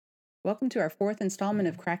Welcome to our fourth installment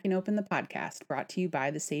of Cracking Open the Podcast, brought to you by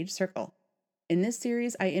the Sage Circle. In this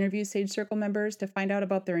series, I interview Sage Circle members to find out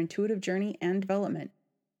about their intuitive journey and development.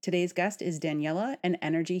 Today's guest is Daniela, an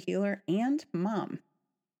energy healer and mom.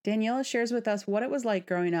 Daniela shares with us what it was like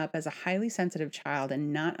growing up as a highly sensitive child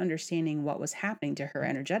and not understanding what was happening to her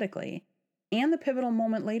energetically, and the pivotal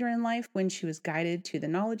moment later in life when she was guided to the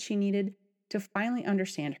knowledge she needed to finally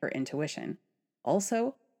understand her intuition.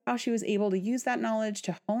 Also, how she was able to use that knowledge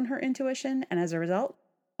to hone her intuition and, as a result,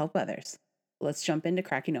 help others. Let's jump into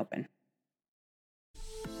Cracking Open.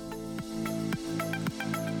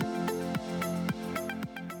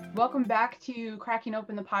 Welcome back to Cracking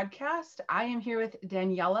Open the Podcast. I am here with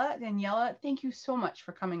Daniela. Daniela, thank you so much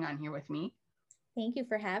for coming on here with me. Thank you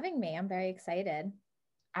for having me. I'm very excited.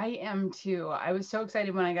 I am too. I was so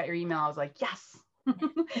excited when I got your email. I was like, yes,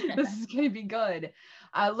 this is going to be good.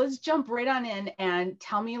 Let's jump right on in and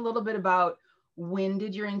tell me a little bit about, when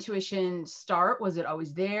did your intuition start? Was it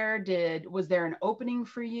always there? Was there an opening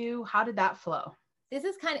for you? How did that flow? This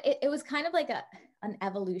is it was kind of like an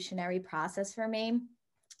evolutionary process for me.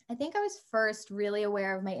 I think I was first really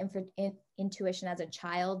aware of my intuition as a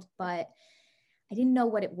child, but I didn't know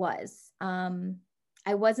what it was.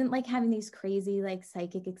 I wasn't like having these crazy like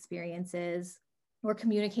psychic experiences or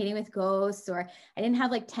communicating with ghosts, or I didn't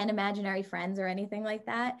have like 10 imaginary friends or anything like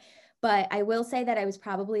that. But I will say that I was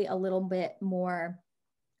probably a little bit more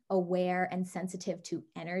aware and sensitive to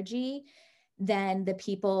energy than the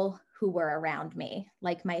people who were around me,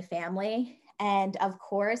 like my family. And of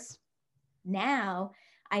course, now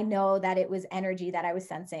I know that it was energy that I was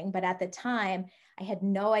sensing, but at the time I had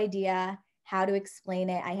no idea how to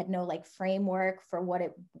explain it. I had no like framework for what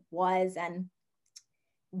it was and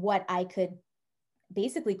what I could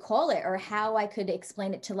basically call it, or how I could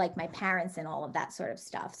explain it to like my parents and all of that sort of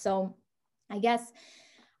stuff. So I guess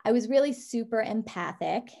I was really super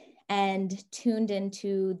empathic and tuned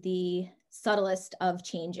into the subtlest of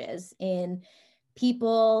changes in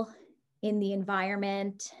people, in the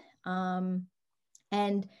environment.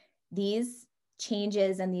 And these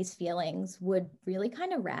changes and these feelings would really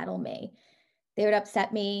kind of rattle me. They would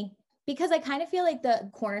upset me because I kind of feel like the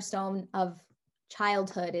cornerstone of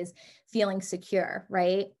childhood is feeling secure,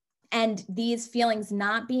 right? And these feelings,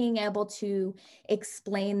 not being able to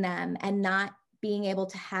explain them and not being able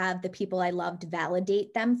to have the people I loved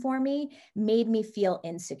validate them for me, made me feel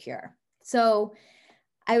insecure. So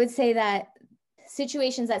I would say that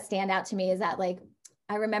situations that stand out to me is that, like,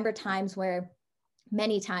 I remember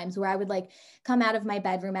many times where I would like come out of my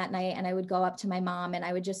bedroom at night and I would go up to my mom and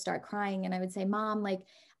I would just start crying. And I would say, Mom, like,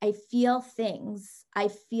 I feel things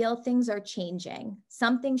are changing.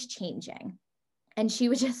 Something's changing. And she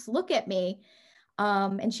would just look at me.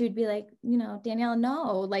 And she would be like, Daniela,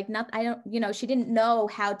 no, like, not, I don't, she didn't know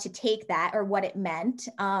how to take that or what it meant,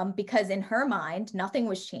 because in her mind, nothing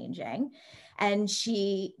was changing. And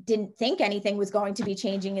she didn't think anything was going to be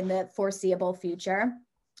changing in the foreseeable future.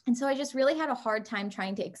 And so I just really had a hard time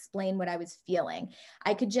trying to explain what I was feeling.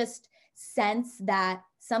 I could just sense that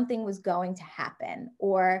something was going to happen,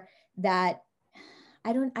 or that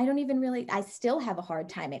I still have a hard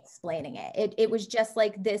time explaining it. It was just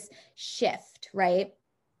like this shift, right?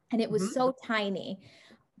 And it was so tiny.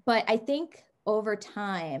 But I think over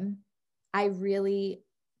time, I really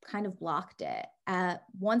kind of blocked it.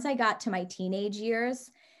 Once I got to my teenage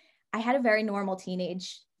years, I had a very normal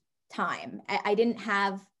teenage time.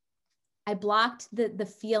 I blocked the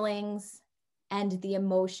feelings and the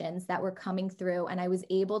emotions that were coming through, and I was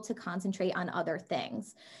able to concentrate on other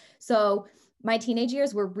things. So my teenage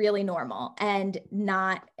years were really normal and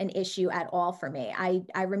not an issue at all for me.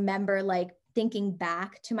 I remember like thinking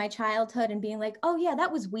back to my childhood and being like, oh yeah, that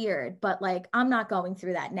was weird, but like, I'm not going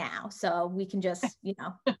through that now. So we can just,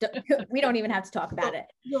 we don't even have to talk about it.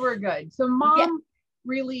 We're good. So mom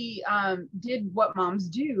really did what moms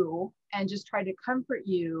do and just tried to comfort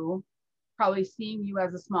you, probably seeing you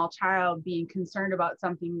as a small child being concerned about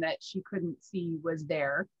something that she couldn't see was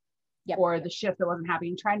there. Yep. Or the shift that wasn't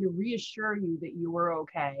happening, trying to reassure you that you were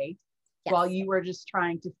okay. Yes. While you were just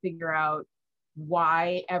trying to figure out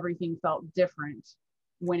why everything felt different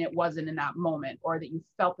when it wasn't in that moment, or that you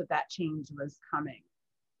felt that change was coming.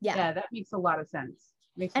 Yeah, that makes a lot of sense.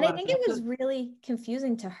 And I think it was really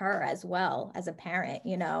confusing to her as well as a parent,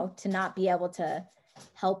 to not be able to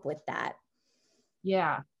help with that.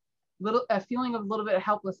 Yeah. A feeling of a little bit of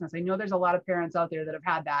helplessness. I know there's a lot of parents out there that have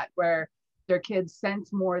had that, where their kids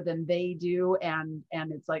sense more than they do. And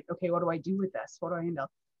it's like, okay, what do I do with this? What do I handle?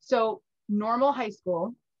 So normal high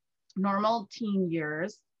school, normal teen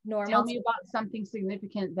years. Tell me about something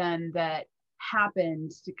significant then that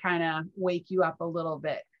happened to kind of wake you up a little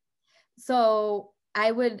bit. So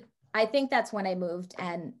I would I think that's when I moved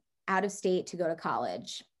and out of state to go to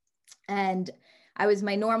college. And I was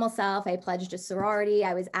my normal self. I pledged a sorority.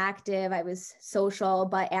 I was active. I was social.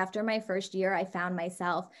 But after my first year, I found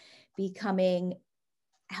myself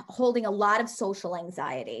holding a lot of social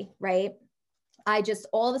anxiety, right? I just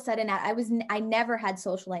all of a sudden I never had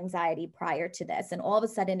social anxiety prior to this. And all of a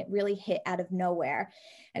sudden it really hit out of nowhere.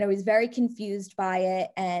 And I was very confused by it.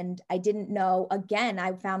 And I didn't know, again,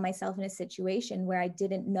 I found myself in a situation where I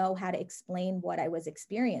didn't know how to explain what I was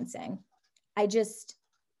experiencing. I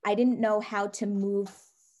didn't know how to move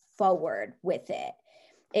forward with it.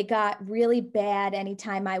 It got really bad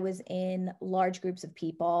anytime I was in large groups of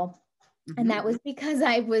people. And that was because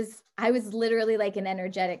I was literally like an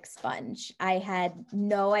energetic sponge. I had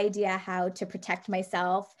no idea how to protect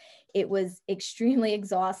myself. It was extremely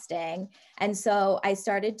exhausting. And so I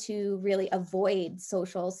started to really avoid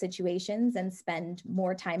social situations and spend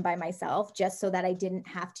more time by myself just so that I didn't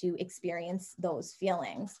have to experience those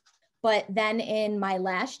feelings. But then in my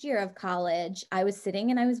last year of college, I was sitting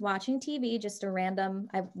and I was watching TV, just a random,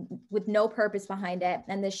 with no purpose behind it.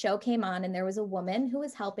 And this show came on, and there was a woman who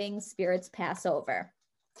was helping spirits pass over.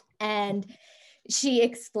 And she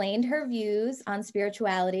explained her views on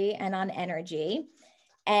spirituality and on energy.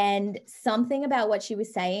 And something about what she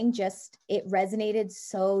was saying, it resonated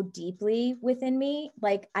so deeply within me.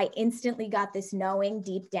 Like I instantly got this knowing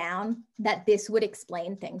deep down that this would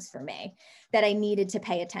explain things for me, that I needed to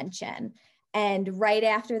pay attention. And right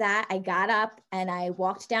after that, I got up and I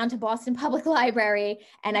walked down to Boston Public Library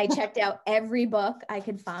and I checked out every book I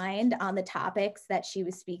could find on the topics that she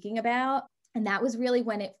was speaking about. And that was really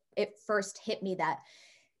when it first hit me that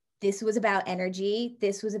this was about energy.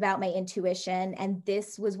 This was about my intuition. And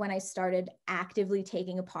this was when I started actively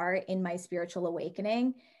taking a part in my spiritual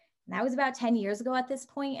awakening. And that was about 10 years ago at this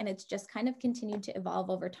point, and it's just kind of continued to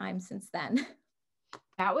evolve over time since then.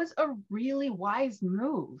 That was a really wise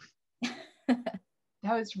move. That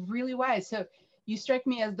was really wise. So you strike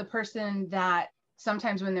me as the person that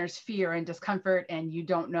sometimes when there's fear and discomfort and you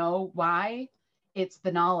don't know why, it's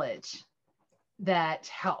the knowledge that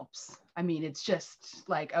helps. I mean, it's just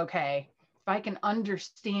like, okay, if I can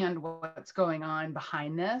understand what's going on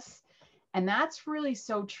behind this. And that's really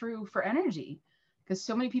so true for energy, because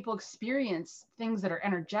so many people experience things that are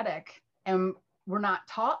energetic and we're not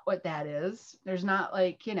taught what that is. There's not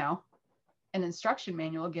like, an instruction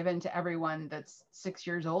manual given to everyone that's 6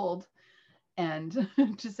 years old. And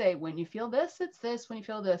to say, when you feel this, it's this. When you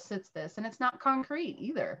feel this, it's this. And it's not concrete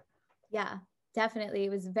either. Yeah. Definitely. It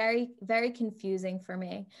was very, very confusing for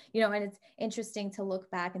me, and it's interesting to look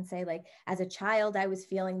back and say, like, as a child, I was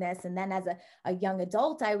feeling this. And then as a young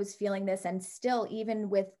adult, I was feeling this. And still, even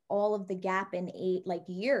with all of the gap in 8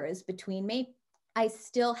 years between me, I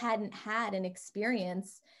still hadn't had an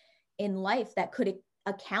experience in life that could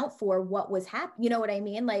account for what was happening. You know what I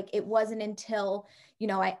mean? Like, it wasn't until,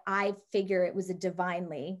 I figure it was a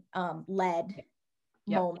divinely led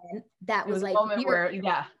moment that was like a moment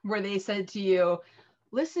where they said to you,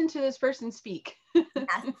 listen to this person speak.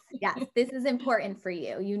 yes, this is important for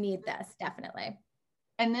you. You need this, definitely.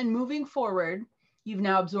 And then moving forward, you've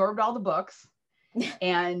now absorbed all the books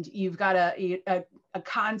and you've got a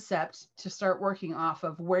concept to start working off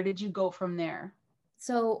of. Where did you go from there?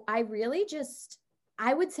 So I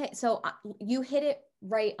would say, so you hit it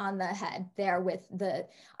right on the head there with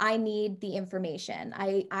I need the information.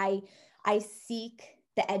 I seek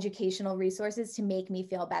the educational resources to make me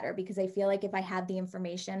feel better, because I feel like if I have the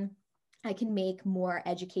information, I can make more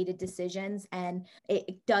educated decisions, and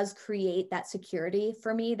it does create that security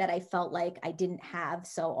for me that I felt like I didn't have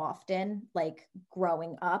so often, like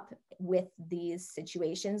growing up with these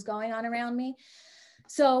situations going on around me.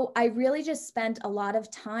 So I really just spent a lot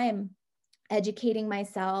of time educating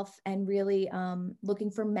myself and really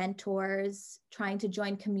looking for mentors, trying to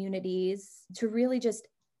join communities to really just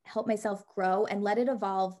help myself grow and let it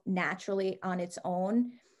evolve naturally on its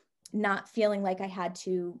own, not feeling like I had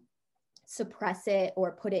to suppress it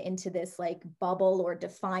or put it into this like bubble or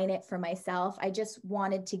define it for myself. I just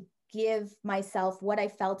wanted to give myself what I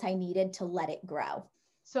felt I needed to let it grow.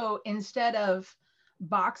 So instead of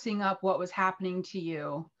boxing up what was happening to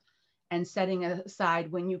you and setting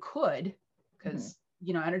aside when you could, because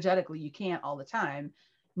energetically you can't all the time,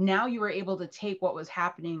 now you were able to take what was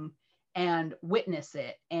happening and witness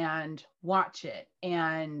it and watch it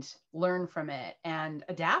and learn from it and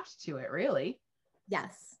adapt to it, really.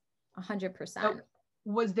 Yes, 100%. So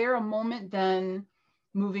was there a moment then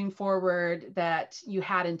moving forward that you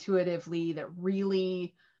had intuitively that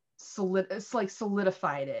really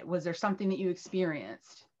solidified it? Was there something that you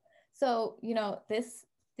experienced? So,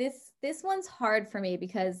 this one's hard for me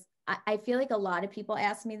because I feel like a lot of people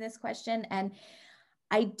ask me this question, and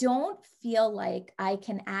I don't feel like I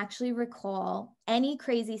can actually recall any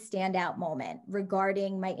crazy standout moment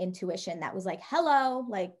regarding my intuition that was like, hello,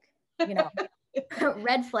 like, you know,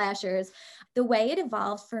 red flashers. The way it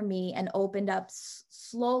evolved for me and opened up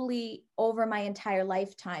slowly over my entire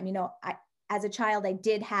lifetime. As a child, I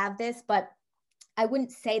did have this, but I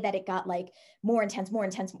wouldn't say that it got like more intense, more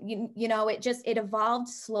intense. It evolved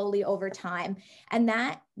slowly over time. And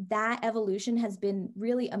that evolution has been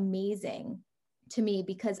really amazing to me,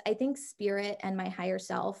 because I think spirit and my higher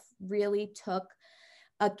self really took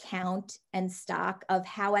account and stock of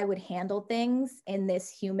how I would handle things in this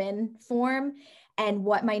human form and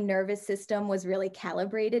what my nervous system was really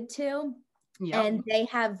calibrated to. Yep. And they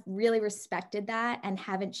have really respected that and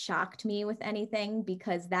haven't shocked me with anything,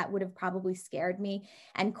 because that would have probably scared me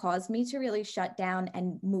and caused me to really shut down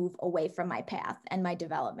and move away from my path and my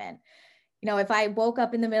development. If I woke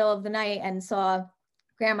up in the middle of the night and saw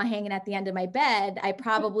grandma hanging at the end of my bed, I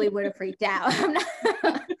probably would have freaked out.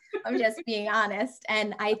 I'm just being honest.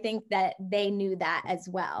 And I think that they knew that as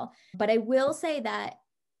well. But I will say that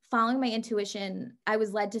following my intuition, I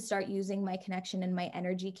was led to start using my connection and my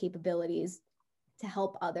energy capabilities to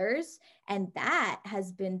help others. And that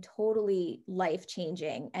has been totally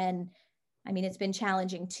life-changing. And I mean, it's been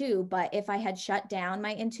challenging too, but if I had shut down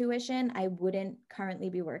my intuition, I wouldn't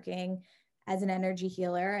currently be working as an energy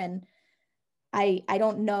healer. And I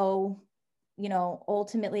don't know,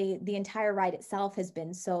 ultimately the entire ride itself has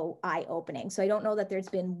been so eye-opening. So I don't know that there's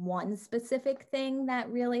been one specific thing that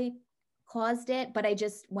really caused it, but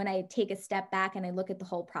when I take a step back and I look at the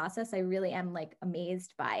whole process, I really am like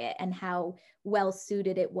amazed by it and how well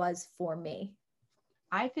suited it was for me.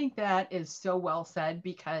 I think that is so well said,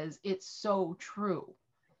 because it's so true.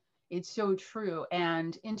 It's so true.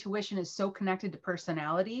 And intuition is so connected to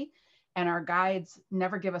personality, and our guides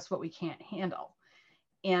never give us what we can't handle.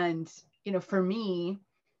 And, for me,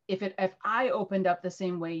 if I opened up the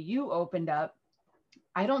same way you opened up,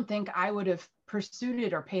 I don't think I would have pursued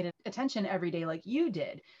it or paid attention every day like you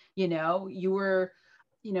did. You were,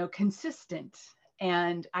 consistent.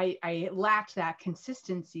 And I lacked that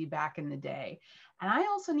consistency back in the day. And I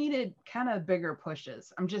also needed kind of bigger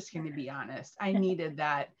pushes. I'm just going to be honest. I needed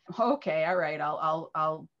that. Okay, all right,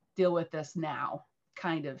 I'll deal with this now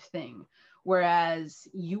kind of thing. Whereas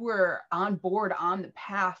you were on board on the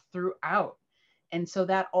path throughout. And so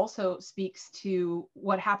that also speaks to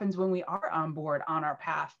what happens when we are on board on our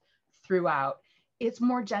path throughout. It's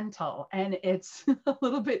more gentle and it's a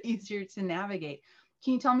little bit easier to navigate.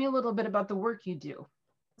 Can you tell me a little bit about the work you do?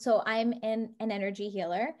 So I'm an energy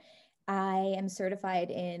healer. I am certified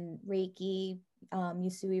in Reiki,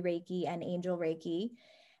 Usui Reiki, and Angel Reiki.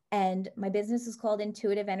 And my business is called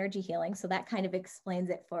Intuitive Energy Healing. So that kind of explains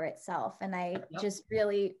it for itself. And I just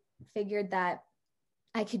really figured that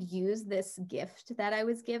I could use this gift that I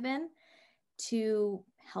was given to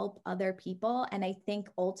help other people. And I think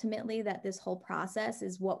ultimately that this whole process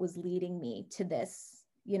is what was leading me to this,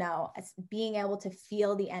 being able to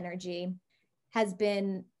feel the energy has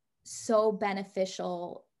been so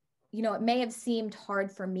beneficial. It may have seemed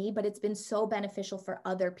hard for me, but it's been so beneficial for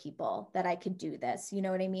other people that I could do this. You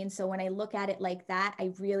know what I mean? So when I look at it like that,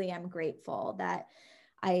 I really am grateful that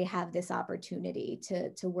I have this opportunity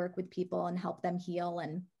to work with people and help them heal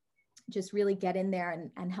and just really get in there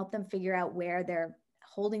and help them figure out where they're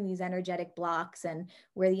holding these energetic blocks and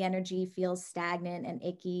where the energy feels stagnant and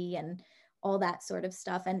icky and all that sort of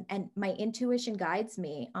stuff. And my intuition guides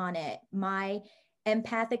me on it. My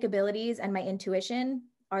empathic abilities and my intuition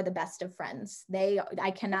are the best of friends.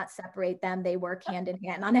 I cannot separate them. They work hand in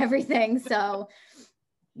hand on everything. So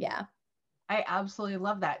yeah. I absolutely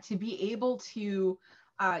love that. To be able to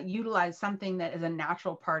utilize something that is a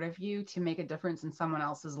natural part of you to make a difference in someone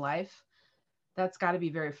else's life, that's got to be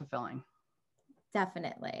very fulfilling.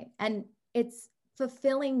 Definitely. And it's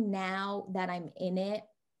fulfilling now that I'm in it.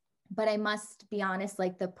 But I must be honest,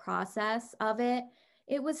 like the process of it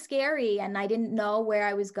was scary and I didn't know where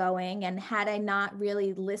I was going. And had I not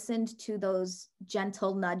really listened to those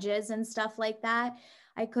gentle nudges and stuff like that,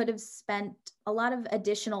 I could have spent a lot of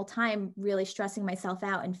additional time really stressing myself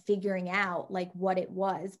out and figuring out like what it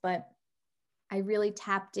was. But I really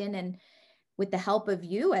tapped in, and with the help of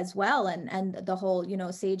you as well and the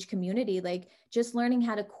whole sage community, like just learning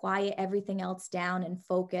how to quiet everything else down and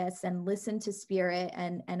focus and listen to spirit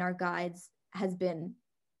and our guides has been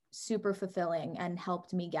super fulfilling and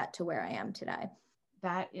helped me get to where I am today.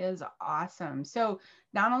 That is awesome. So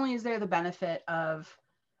not only is there the benefit of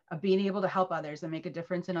being able to help others and make a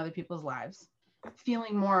difference in other people's lives,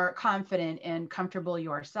 feeling more confident and comfortable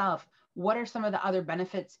yourself, what are some of the other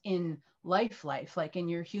benefits in life, like in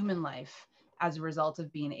your human life, as a result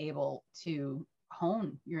of being able to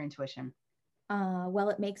hone your intuition? Well,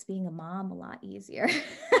 it makes being a mom a lot easier.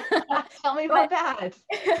 Tell me about But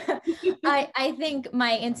that. I think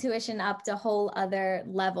my intuition upped a whole other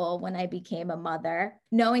level when I became a mother,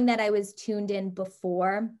 knowing that I was tuned in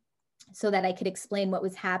before so that I could explain what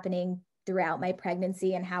was happening throughout my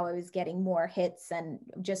pregnancy and how I was getting more hits and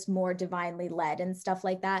just more divinely led and stuff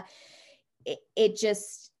like that. It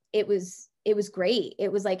was great.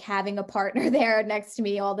 It was like having a partner there next to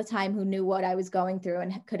me all the time who knew what I was going through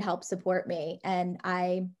and could help support me. And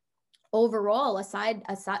I overall, aside,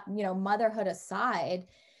 motherhood aside,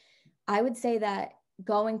 I would say that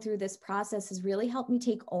going through this process has really helped me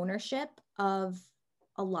take ownership of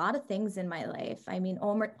a lot of things in my life. I mean,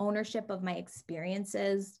 ownership of my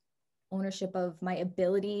experiences, ownership of my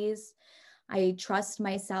abilities. I trust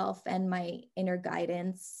myself and my inner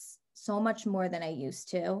guidance so much more than I used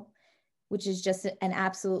to, which is just an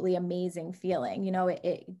absolutely amazing feeling.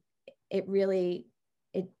 It really,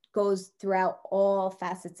 it goes throughout all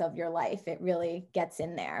facets of your life. It really gets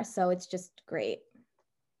in there. So it's just great.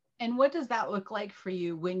 And what does that look like for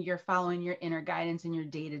you when you're following your inner guidance in your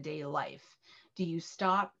day-to-day life? Do you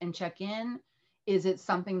stop and check in? Is it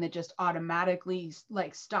something that just automatically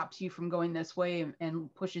like stops you from going this way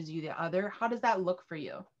and pushes you the other? How does that look for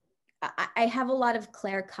you? I have a lot of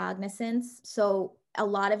claircognizance. So a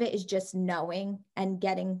lot of it is just knowing and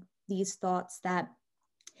getting these thoughts that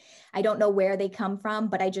I don't know where they come from,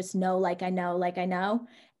 but I just know, like I know, like I know.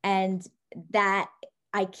 And that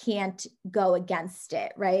I can't go against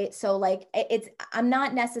it. Right. So like I'm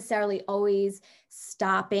not necessarily always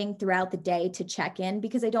stopping throughout the day to check in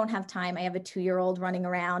because I don't have time. I have a 2-year-old running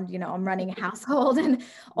around, I'm running a household and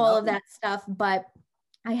all of that stuff. But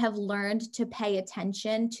I have learned to pay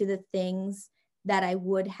attention to the things that I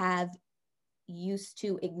would have used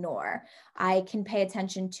to ignore. I can pay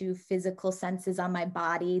attention to physical senses on my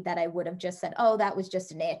body that I would have just said, oh, that was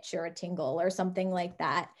just an itch or a tingle or something like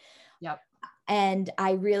that. Yep. And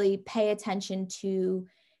I really pay attention to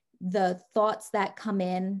the thoughts that come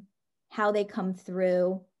in, how they come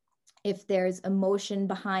through. If there's emotion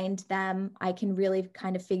behind them, I can really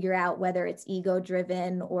kind of figure out whether it's ego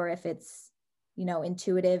driven or if it's,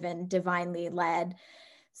 intuitive and divinely led.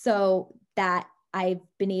 So that I've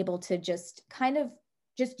been able to just kind of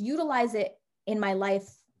just utilize it in my life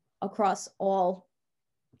across all,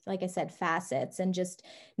 like I said, facets, and just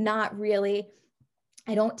not really,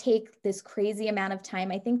 I don't take this crazy amount of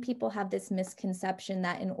time. I think people have this misconception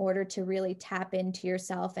that in order to really tap into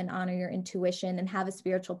yourself and honor your intuition and have a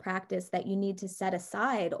spiritual practice, that you need to set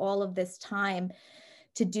aside all of this time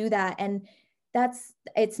to do that. And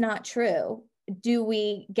it's not true. Do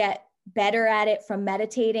we get better at it from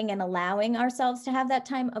meditating and allowing ourselves to have that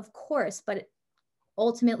time? Of course, but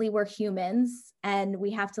ultimately we're humans and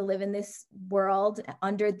we have to live in this world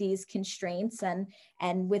under these constraints and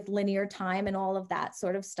with linear time and all of that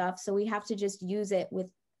sort of stuff. So we have to just use it with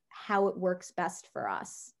how it works best for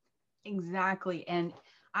us. Exactly. And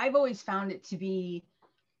I've always found it to be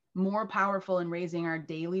more powerful in raising our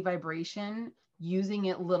daily vibration, using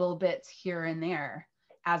it little bits here and there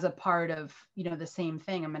as a part of, the same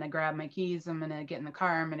thing. I'm going to grab my keys. I'm going to get in the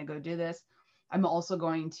car. I'm going to go do this. I'm also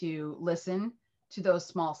going to listen to those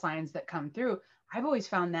small signs that come through. I've always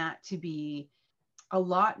found that to be a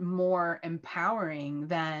lot more empowering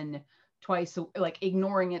than like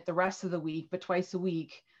ignoring it the rest of the week, but twice a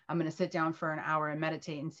week, I'm going to sit down for an hour and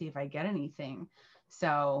meditate and see if I get anything.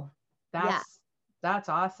 So that's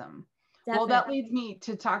awesome. Definitely. Well, that leads me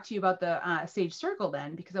to talk to you about the Sage Circle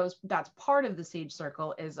then, because that's part of the Sage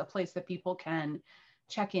Circle, is a place that people can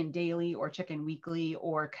check in daily or check in weekly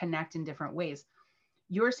or connect in different ways.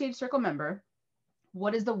 You're a Sage Circle member.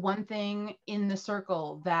 What is the one thing in the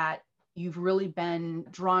circle that you've really been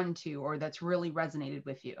drawn to or that's really resonated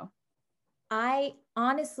with you? I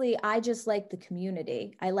just like the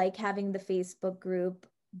community. I like having the Facebook group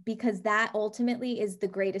because that ultimately is the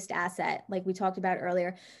greatest asset. Like we talked about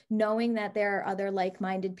earlier, knowing that there are other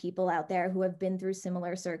like-minded people out there who have been through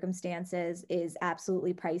similar circumstances is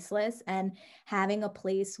absolutely priceless. And having a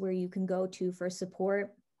place where you can go to for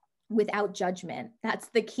support without judgment, that's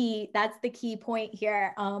the key point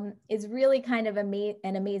here, is really kind of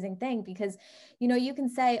an amazing thing, because you can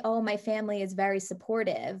say, oh, my family is very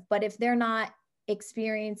supportive, but if they're not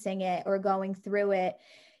experiencing it or going through it,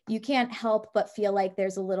 you can't help but feel like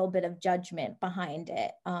there's a little bit of judgment behind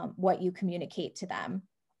it, what you communicate to them.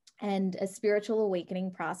 And a spiritual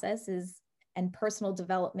awakening process and personal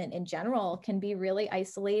development in general can be really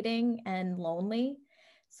isolating and lonely.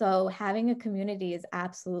 So having a community is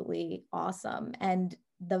absolutely awesome. And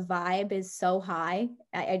the vibe is so high.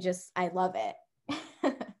 I love it.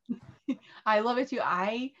 I love it too.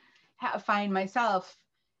 I find myself,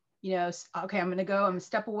 okay, I'm going to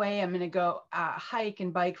step away. I'm going to go hike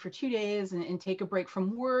and bike for 2 days and take a break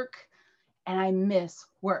from work. And I miss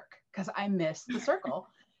work because I miss the circle.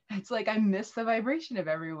 It's like I miss the vibration of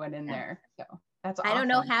everyone in there. So that's awesome. I don't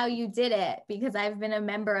know how you did it, because I've been a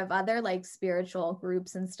member of other like spiritual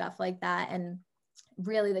groups and stuff like that. And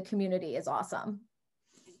really the community is awesome.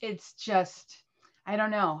 It's just, I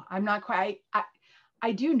don't know. I'm not quite,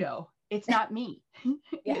 I do know it's not me.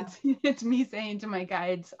 Yeah. It's me saying to my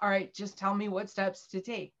guides, all right, just tell me what steps to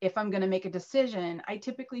take. If I'm going to make a decision, I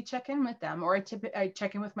typically check in with them, or I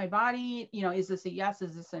check in with my body, is this a yes?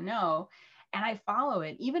 Is this a no? And I follow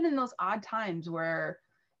it, even in those odd times where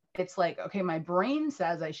it's like, okay, my brain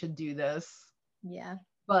says I should do this. Yeah.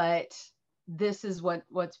 But this is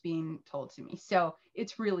what's being told to me. So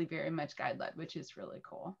it's really very much guide led, which is really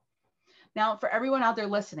cool. Now, for everyone out there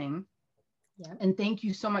listening, and thank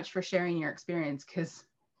you so much for sharing your experience, because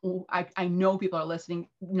I know people are listening,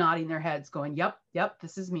 nodding their heads going, yep,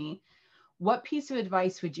 this is me. What piece of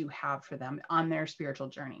advice would you have for them on their spiritual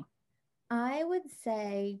journey? I would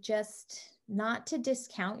say just not to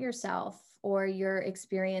discount yourself or your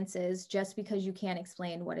experiences just because you can't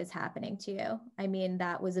explain what is happening to you. I mean,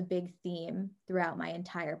 that was a big theme throughout my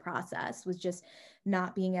entire process, was just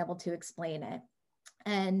not being able to explain it.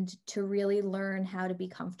 And to really learn how to be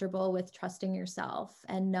comfortable with trusting yourself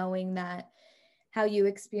and knowing that how you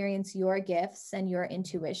experience your gifts and your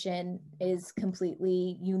intuition is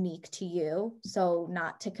completely unique to you. So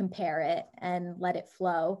not to compare it, and let it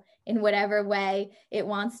flow in whatever way it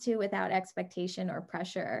wants to without expectation or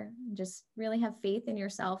pressure. Just really have faith in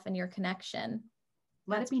yourself and your connection.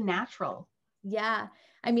 Let it be natural. Yeah.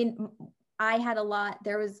 I mean, I had a lot,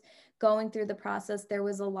 there was going through the process, there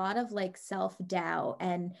was a lot of like self-doubt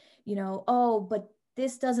and, oh, but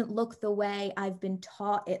this doesn't look the way I've been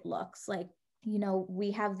taught it looks. Like,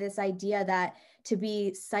 we have this idea that to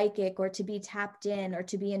be psychic or to be tapped in or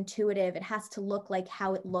to be intuitive, it has to look like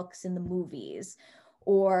how it looks in the movies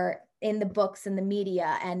or in the books and the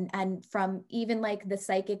media, and from even like the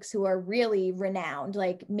psychics who are really renowned,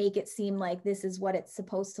 like make it seem like this is what it's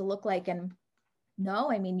supposed to look like. And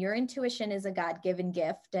no, I mean, your intuition is a God-given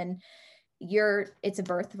gift, and it's a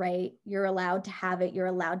birthright. You're allowed to have it. You're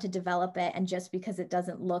allowed to develop it. And just because it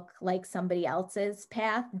doesn't look like somebody else's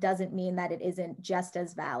path doesn't mean that it isn't just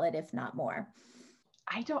as valid, if not more.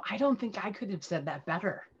 I don't think I could have said that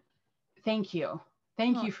better. Thank you.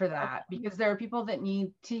 Thank you for that, because there are people that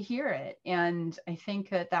need to hear it. And I think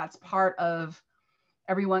that that's part of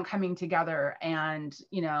everyone coming together and,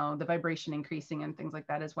 the vibration increasing and things like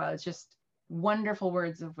that as well. It's just wonderful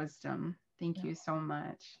words of wisdom. Thank you so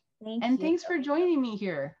much. Thanks for joining me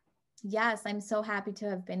here. Yes, I'm so happy to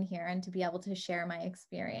have been here and to be able to share my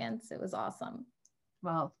experience. It was awesome.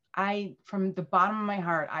 Well, from the bottom of my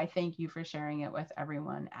heart, I thank you for sharing it with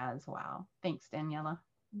everyone as well. Thanks, Daniela.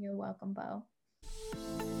 You're welcome, Bo.